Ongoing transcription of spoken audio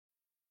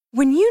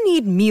When you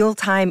need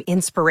mealtime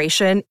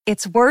inspiration,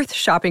 it's worth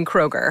shopping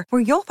Kroger,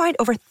 where you'll find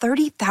over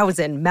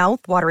 30,000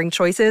 mouth-watering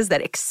choices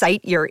that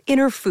excite your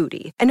inner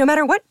foodie. And no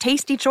matter what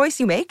tasty choice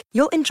you make,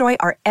 you'll enjoy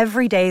our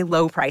everyday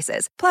low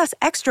prices, plus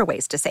extra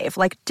ways to save,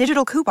 like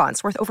digital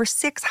coupons worth over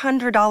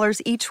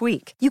 $600 each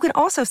week. You can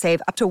also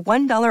save up to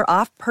 $1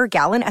 off per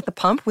gallon at the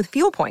pump with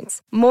fuel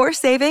points. More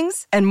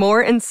savings and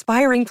more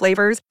inspiring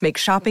flavors make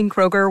shopping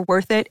Kroger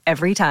worth it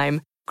every time.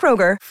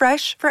 Kroger,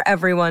 fresh for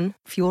everyone.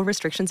 Fuel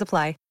restrictions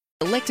apply.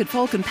 Elected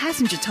Falcon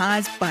passenger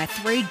tyres, buy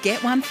 3,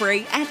 get 1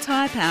 free at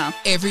Tyre Power.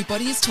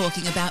 Everybody is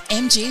talking about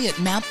MG at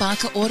Mount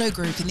Barker Auto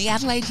Group in the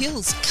Adelaide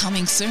Hills,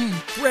 coming soon.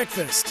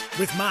 Breakfast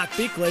with Mark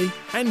Bickley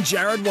and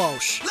Jared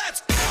Walsh. Let's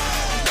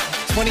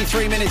go!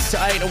 23 minutes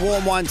to 8, a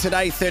warm one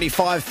today,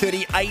 35,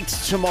 38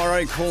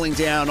 tomorrow, cooling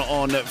down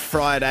on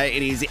Friday.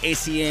 It is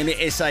SEN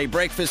SA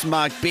Breakfast.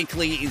 Mark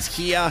Bickley is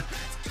here.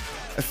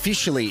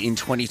 Officially in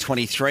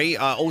 2023.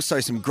 Also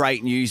some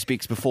great news,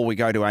 Bix, before we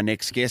go to our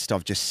next guest.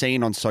 I've just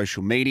seen on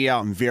social media.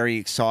 I'm very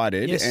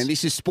excited. Yes. And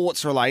this is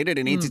sports related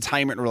and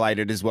entertainment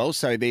related as well.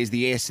 So there's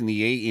the S and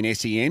the E in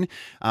SEN.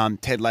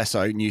 Ted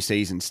Lasso, new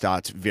season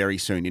starts very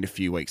soon in a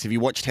few weeks. Have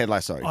you watched Ted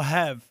Lasso? I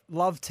have.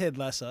 Love Ted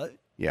Lasso.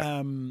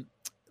 Yeah.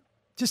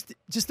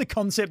 Just the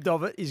concept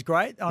of it is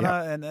great. I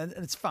Yeah. know, and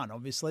it's fun,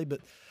 obviously,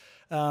 but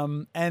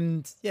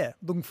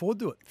looking forward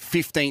to it.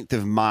 15th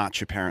of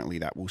March, apparently,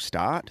 that will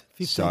start.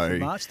 15th of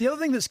March. The other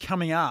thing that's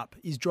coming up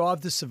is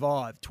Drive to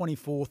Survive,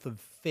 24th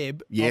of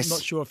Feb. Yes. I'm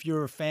not sure if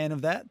you're a fan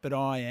of that, but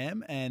I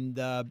am. And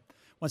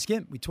once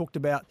again, we talked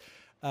about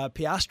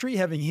Piastri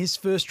having his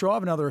first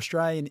drive, another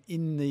Australian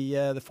in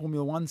the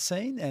Formula One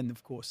scene. And,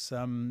 of course,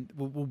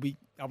 we'll be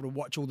able to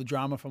watch all the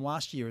drama from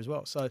last year as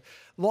well. So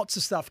lots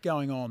of stuff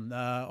going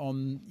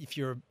on if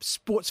you're a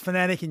sports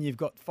fanatic and you've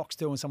got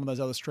Foxtel and some of those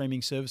other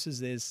streaming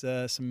services, there's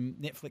some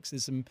Netflix,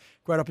 there's some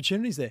great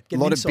opportunities there. A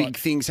lot of big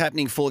things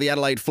happening for the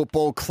Adelaide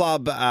Football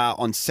Club.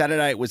 On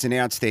Saturday, it was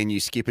announced their new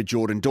skipper,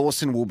 Jordan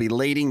Dawson, will be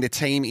leading the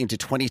team into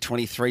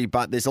 2023.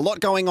 But there's a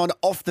lot going on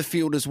off the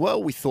field as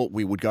well. We thought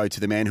we would go to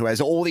the man who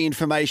has all the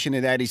information,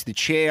 and that is the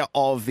chair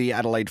of the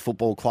Adelaide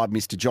Football Club,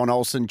 Mr. John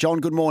Olsen. John,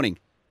 good morning.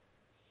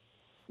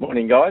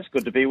 Morning, guys.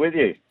 Good to be with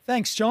you.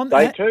 Thanks, John.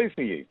 Day 2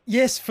 for you.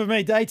 Yes, for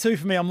me. Day 2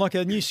 for me. I'm like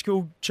a new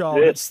school child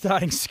Yes. that's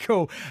starting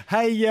school.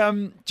 Hey,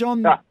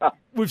 John,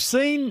 we've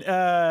seen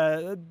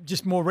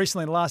just more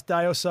recently, in the last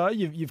day or so,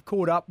 you've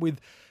caught up with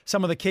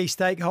some of the key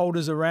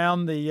stakeholders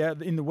around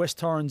in the West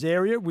Torrens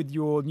area with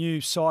your new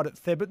site at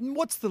Thebarton.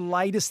 What's the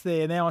latest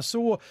there? Now, I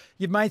saw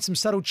you've made some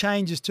subtle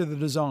changes to the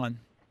design.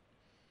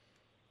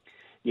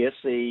 Yes,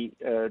 the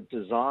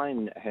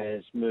design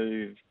has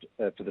moved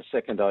for the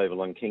second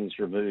oval, and Kings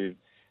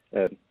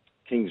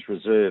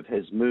Reserve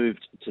has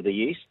moved to the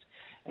east,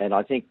 and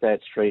I think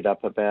that's freed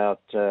up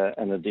about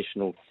an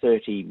additional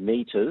 30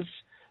 metres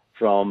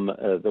from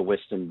the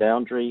western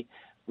boundary,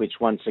 which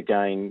once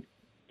again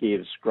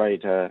gives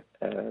greater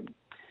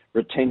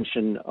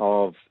retention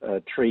of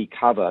tree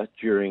cover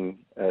through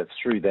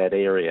that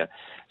area.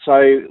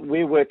 So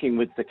we're working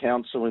with the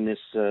council in this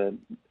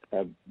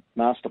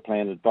Master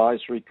Plan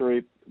Advisory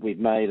Group. We've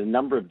made a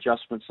number of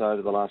adjustments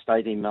over the last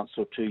 18 months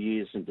or 2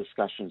 years in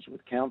discussions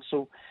with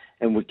council,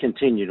 and we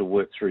continue to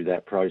work through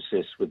that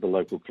process with the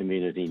local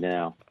community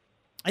now.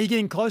 Are you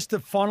getting close to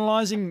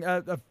finalising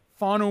a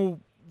final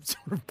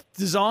sort of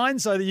design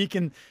so that you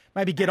can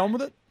maybe get on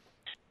with it?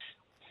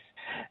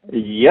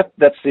 Yep,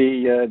 that's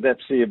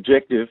the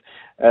objective.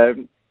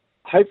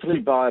 Hopefully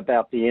by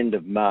about the end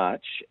of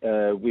March,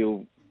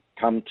 we'll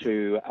come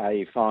to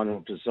a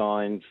final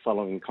design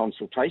following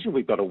consultation.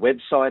 We've got a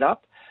website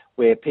up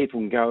where people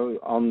can go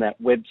on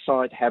that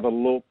website, have a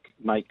look,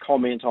 make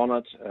comment on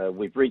it.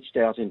 We've reached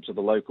out into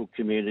the local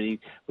community.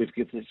 We've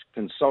got this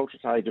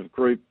consultative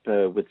group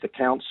with the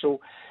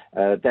council.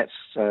 That's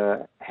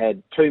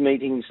had 2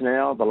 meetings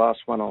now, the last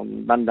one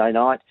on Monday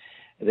night.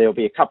 There'll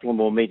be a couple of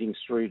more meetings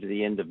through to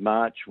the end of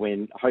March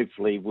when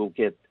hopefully we'll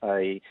get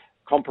a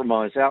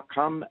compromise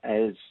outcome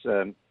as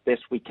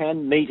best we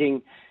can,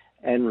 meeting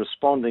and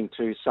responding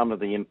to some of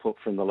the input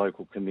from the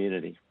local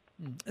community.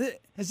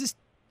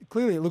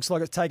 Clearly, it looks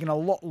like it's taken a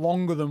lot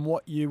longer than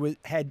what you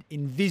had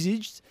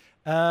envisaged.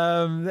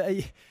 Are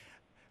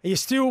you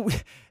still?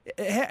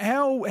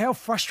 How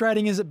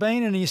frustrating has it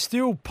been? And are you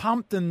still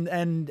pumped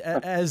and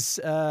as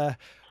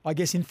I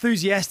guess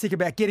enthusiastic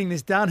about getting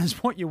this done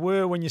as what you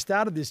were when you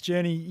started this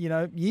journey?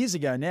 Years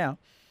ago now.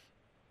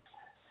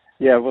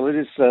 Yeah, well, it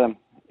is.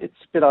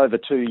 It's a bit over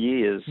 2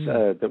 years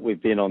that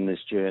we've been on this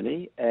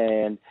journey,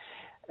 and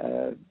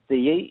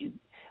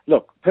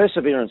Look,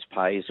 perseverance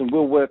pays, and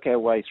we'll work our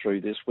way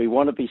through this. We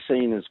want to be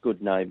seen as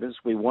good neighbours.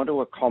 We want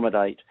to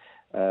accommodate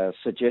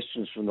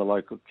suggestions from the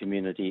local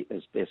community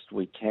as best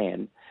we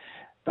can.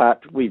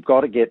 But we've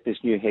got to get this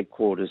new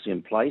headquarters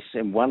in place,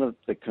 and one of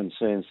the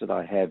concerns that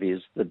I have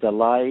is the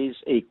delays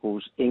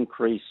equals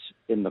increase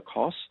in the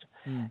cost,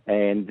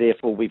 and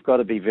therefore we've got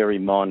to be very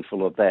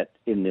mindful of that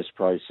in this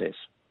process.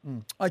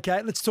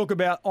 Okay, let's talk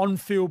about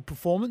on-field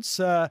performance.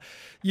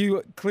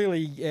 You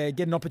clearly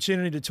get an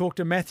opportunity to talk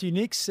to Matthew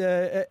Nicks.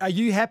 Are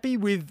you happy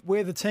with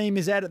where the team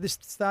is at this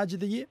stage of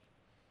the year?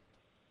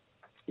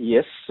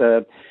 Yes.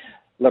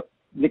 Look,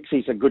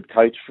 Nixie's a good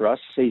coach for us.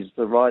 He's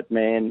the right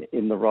man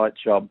in the right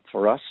job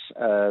for us.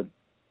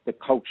 The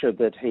culture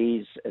that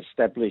he's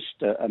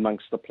established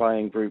amongst the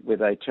playing group, where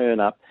they turn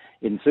up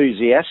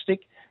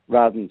enthusiastic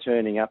rather than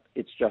turning up,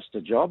 it's just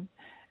a job.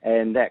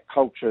 And that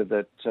culture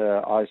that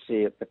I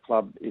see at the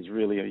club is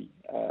really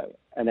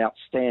an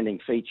outstanding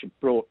feature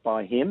brought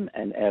by him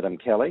and Adam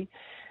Kelly.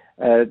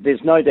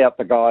 There's no doubt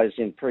the guys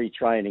in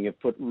pre-training have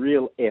put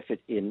real effort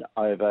in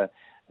over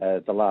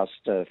the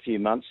last few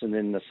months and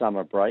then the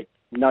summer break.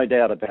 No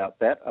doubt about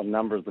that. A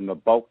number of them are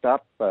bulked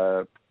up,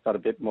 got a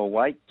bit more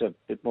weight, a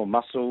bit more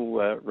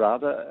muscle,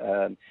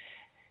 rather.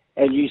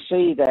 And you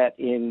see that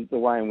in the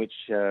way in which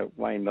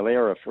Wayne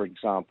Malera, for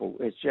example,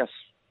 is just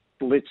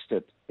blitzed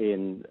it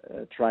in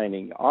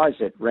training.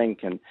 Isaac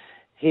Rankin,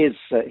 his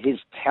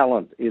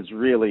talent is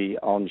really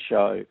on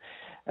show.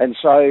 And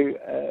so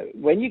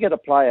when you get a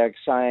player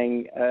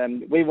saying,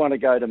 we want to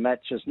go to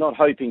matches not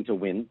hoping to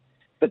win,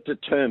 but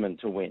determined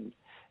to win,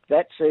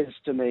 that says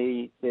to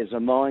me there's a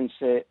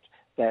mindset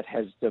that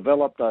has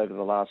developed over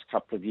the last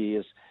couple of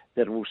years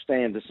that will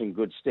stand us in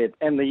good stead.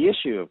 And the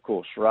issue, of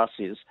course, for us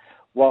is,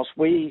 whilst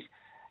we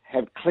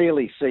have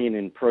clearly seen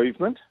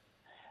improvement,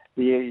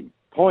 the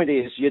point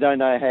is you don't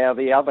know how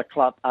the other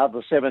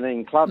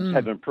 17 clubs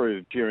have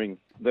improved during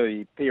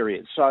the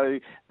period. So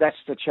that's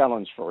the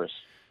challenge for us.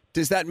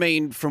 Does that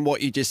mean, from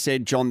what you just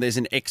said, John, there's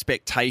an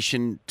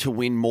expectation to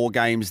win more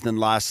games than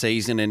last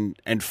season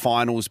and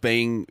finals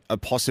being a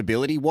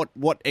possibility?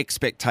 What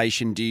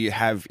expectation do you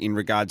have in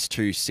regards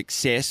to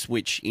success,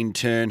 which in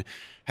turn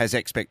has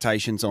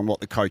expectations on what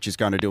the coach is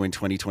going to do in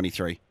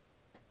 2023?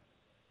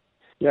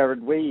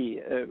 Jared,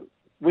 we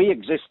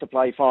exist to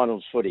play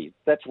finals footy.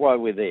 That's why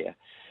we're there.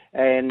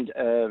 And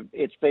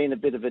it's been a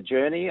bit of a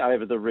journey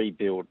over the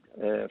rebuild.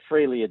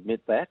 Freely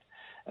admit that.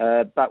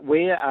 But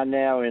we are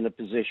now in a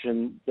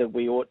position that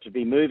we ought to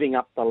be moving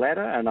up the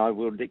ladder, and I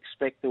would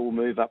expect that we'll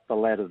move up the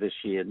ladder this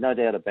year, no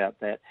doubt about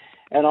that.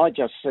 And I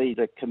just see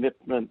the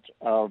commitment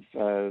of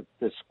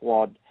the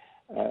squad.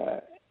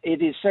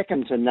 It is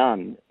second to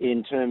none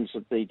in terms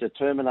of the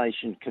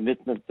determination,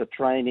 commitment, the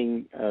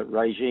training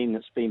regime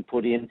that's been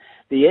put in,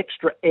 the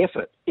extra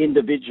effort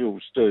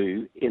individuals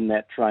do in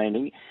that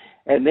training.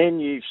 And then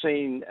you've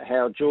seen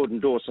how Jordan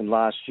Dawson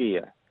last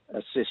year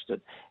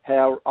assisted,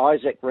 how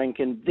Isaac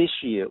Rankin this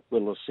year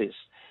will assist.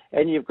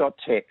 And you've got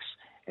Tex,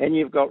 and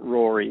you've got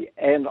Rory,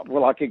 and,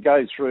 well, I could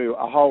go through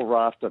a whole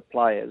raft of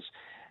players.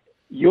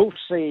 You'll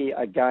see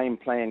a game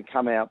plan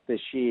come out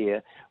this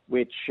year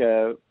which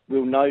will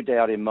no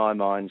doubt, in my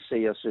mind,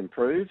 see us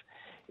improve.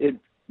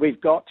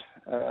 We've got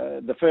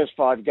the first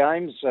 5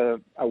 games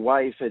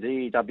away for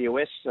the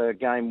EWS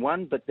game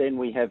 1, but then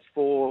we have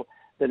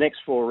the next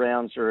 4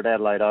 rounds are at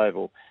Adelaide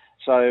Oval.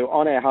 So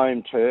on our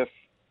home turf,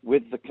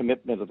 with the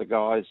commitment of the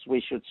guys,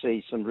 we should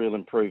see some real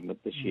improvement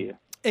this year.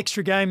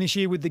 Extra game this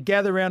year with the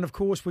gather round, of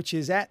course, which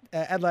is at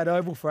Adelaide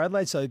Oval for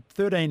Adelaide. So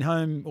 13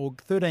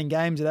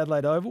 games at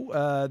Adelaide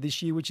Oval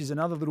this year, which is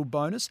another little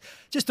bonus.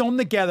 Just on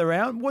the gather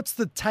round, what's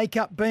the take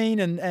up been,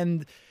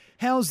 and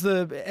how's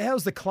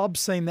the club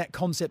seen that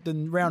concept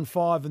in round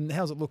 5, and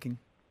how's it looking?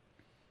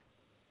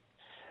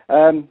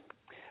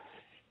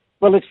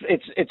 Well,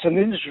 it's an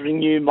interesting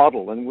new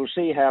model, and we'll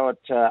see how it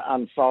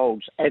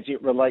unfolds as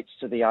it relates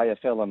to the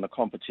AFL and the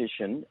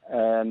competition.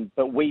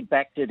 But we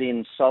backed it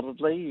in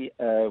solidly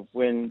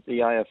when the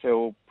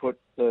AFL put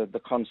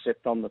the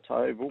concept on the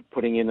table,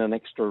 putting in an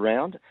extra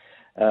round.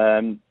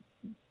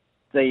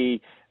 The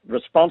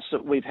response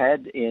that we've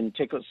had in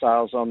ticket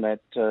sales on that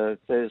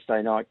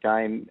Thursday night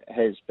game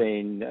has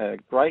been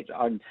great.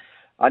 I'm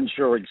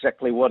unsure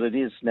exactly what it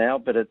is now,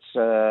 but it's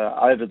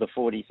over the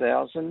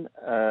 40,000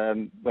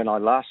 when I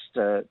last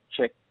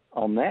checked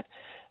on that.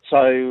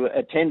 So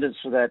attendance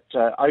for that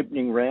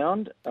opening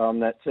round on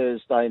that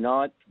Thursday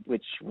night,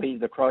 which we,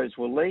 the Crows,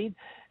 will lead,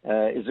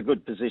 is a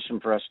good position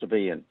for us to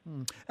be in.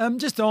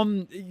 Just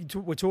on,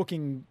 we're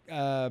talking,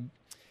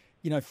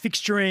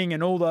 fixturing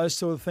and all those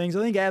sort of things. I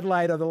think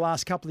Adelaide over the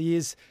last couple of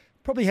years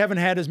probably haven't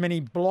had as many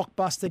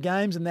blockbuster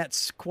games, and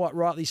that's quite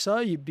rightly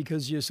so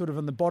because you're sort of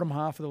in the bottom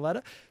half of the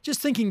ladder. Just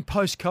thinking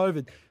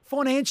post-COVID,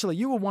 financially,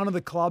 you were one of the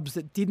clubs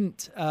that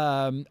didn't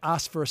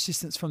ask for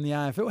assistance from the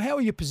AFL. How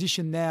are you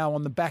positioned now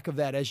on the back of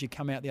that as you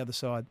come out the other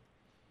side?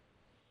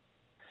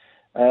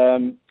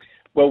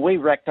 Well, we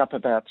racked up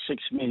about $6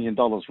 million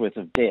worth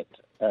of debt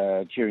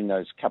during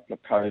those couple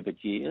of COVID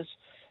years.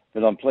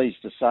 But I'm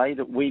pleased to say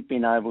that we've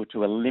been able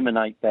to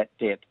eliminate that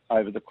debt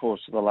over the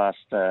course of the last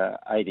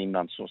 18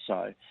 months or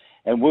so.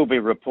 And we'll be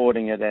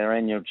reporting at our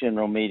annual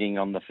general meeting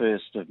on the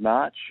 1st of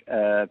March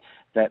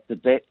that the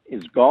debt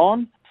is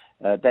gone.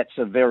 That's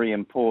a very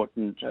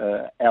important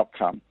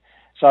outcome.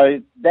 So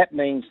that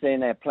means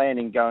then our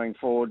planning going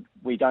forward,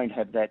 we don't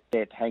have that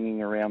debt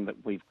hanging around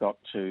that we've got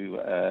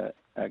to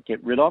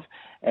get rid of.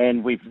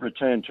 And we've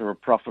returned to a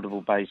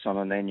profitable base on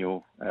an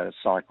annual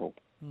cycle.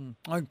 And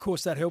of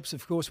course, that helps,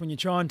 when you're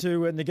trying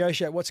to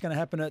negotiate what's going to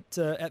happen at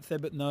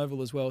Thebarton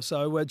Oval as well.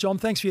 So, John,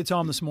 thanks for your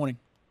time this morning.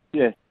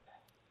 Yeah.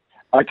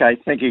 Okay,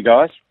 thank you,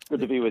 guys.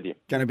 Good to be with you.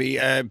 Going to be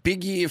a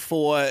big year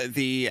for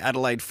the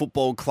Adelaide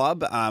Football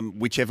Club.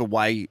 Whichever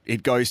way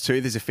it goes to,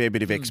 there's a fair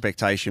bit of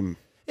expectation.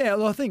 Yeah,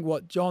 well, I think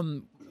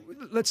John,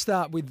 let's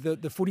start with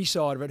the footy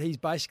side of it. He's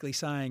basically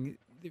saying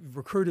they've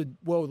recruited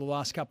well the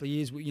last couple of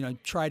years,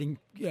 trading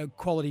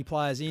quality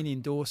players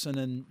in Dawson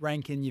and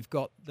Rankin. You've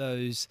got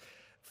those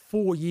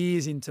 4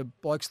 years into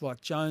blokes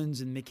like Jones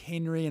and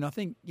McHenry. And I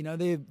think,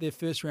 their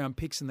first-round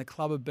picks in the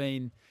club have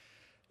been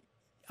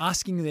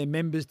asking their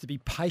members to be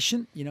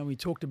patient. We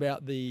talked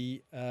about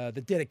the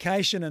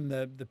dedication, and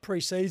the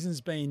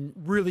pre-season's been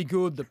really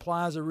good. The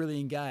players are really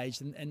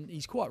engaged, and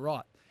he's quite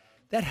right.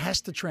 That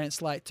has to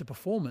translate to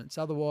performance.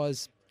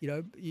 Otherwise,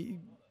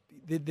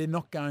 they're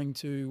not going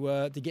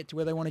to get to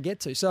where they want to get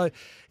to. So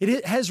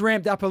it has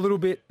ramped up a little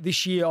bit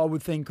this year, I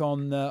would think,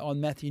 on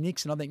Matthew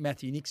Nicks. And I think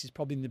Matthew Nicks is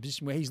probably in the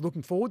position where he's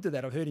looking forward to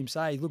that. I've heard him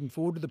say he's looking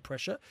forward to the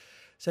pressure.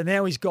 So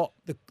now he's got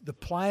the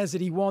players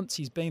that he wants.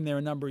 He's been there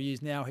a number of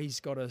years now. He's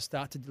got to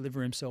start to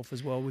deliver himself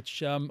as well,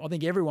 which I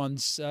think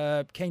everyone's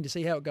keen to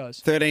see how it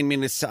goes. 13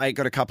 minutes to 8.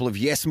 Got a couple of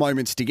yes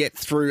moments to get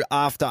through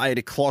after 8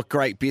 o'clock.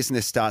 Great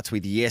business starts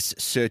with yes.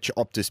 Search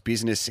Optus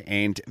Business.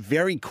 And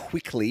very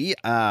quickly,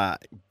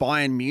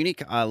 Bayern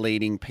Munich are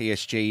leading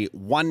PSG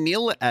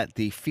 1-0 at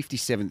the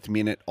 57th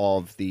minute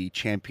of the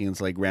Champions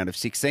League round of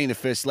 16, the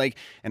first leg.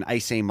 And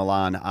AC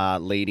Milan are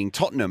leading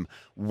Tottenham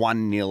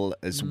 1-0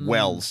 as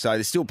well. So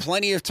there's still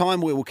plenty of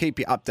time. We will keep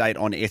you updated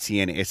on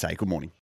SEN SA. Good morning.